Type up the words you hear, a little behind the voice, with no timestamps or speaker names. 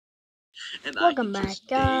And Welcome back,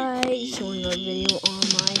 guys, to another video on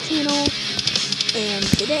my channel. And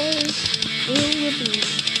today we will be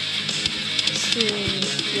seeing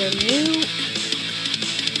the new.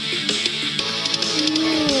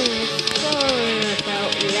 Sorry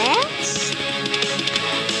about that.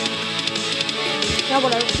 Yeah,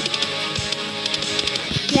 whatever.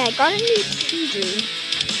 Yeah, I got a new teaser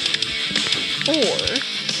for what?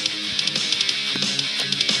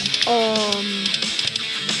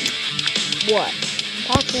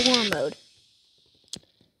 Impossible Horror Mode.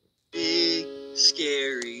 Big,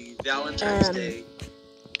 scary Valentine's Day.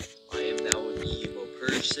 I am now an emo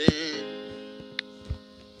person.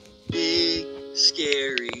 Big,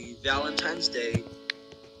 scary Valentine's Day.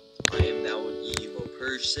 I am now an emo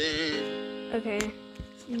person. Okay.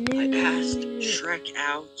 I passed Shrek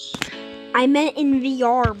out. I meant in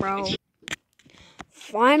VR, bro.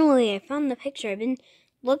 Finally, I found the picture. I've been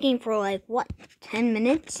looking for like, what, 10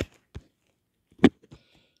 minutes?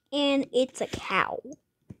 And it's a cow.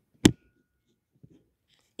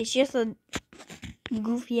 It's just a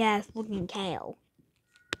goofy ass looking cow.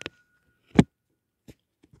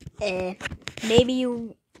 Maybe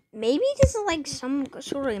this is like some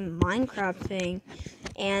sort of Minecraft thing,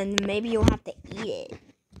 and maybe you'll have to eat it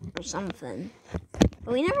or something.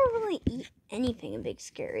 But we never really eat anything in Big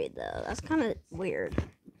Scary though. That's kind of weird.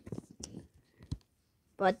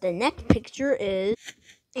 But the next picture is,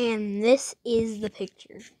 and this is the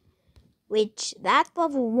picture, which that's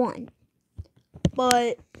level 1.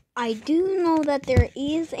 But I do know that there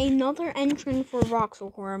is another entrance for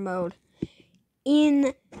Voxel Horror Mode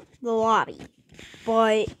in the lobby.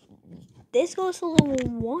 But this goes to level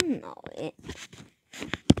 1 though.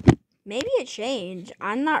 Maybe it changed.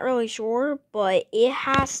 I'm not really sure, but it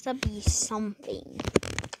has to be something.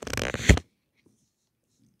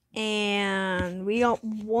 And we got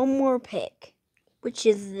one more pick, which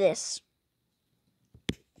is this.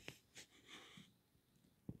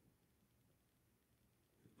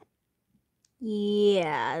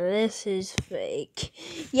 Yeah, this is fake.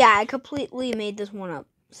 Yeah, I completely made this one up.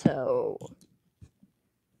 So,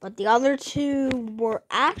 but the other two were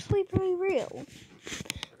actually pretty real.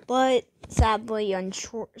 But sadly, on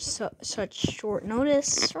such short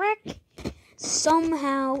notice, Shrek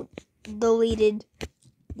somehow deleted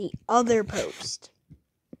the other post.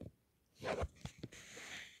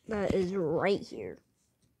 That is right here.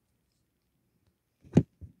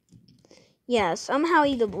 Yeah, somehow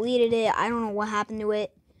he deleted it. I don't know what happened to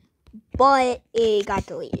it, but it got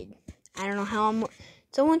deleted. I don't know how.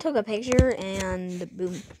 Someone took a picture and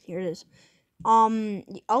boom, here it is.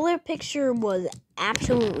 The other picture was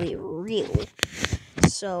absolutely real.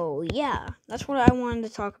 So yeah, that's what I wanted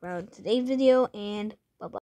to talk about in today's video, and bye-bye.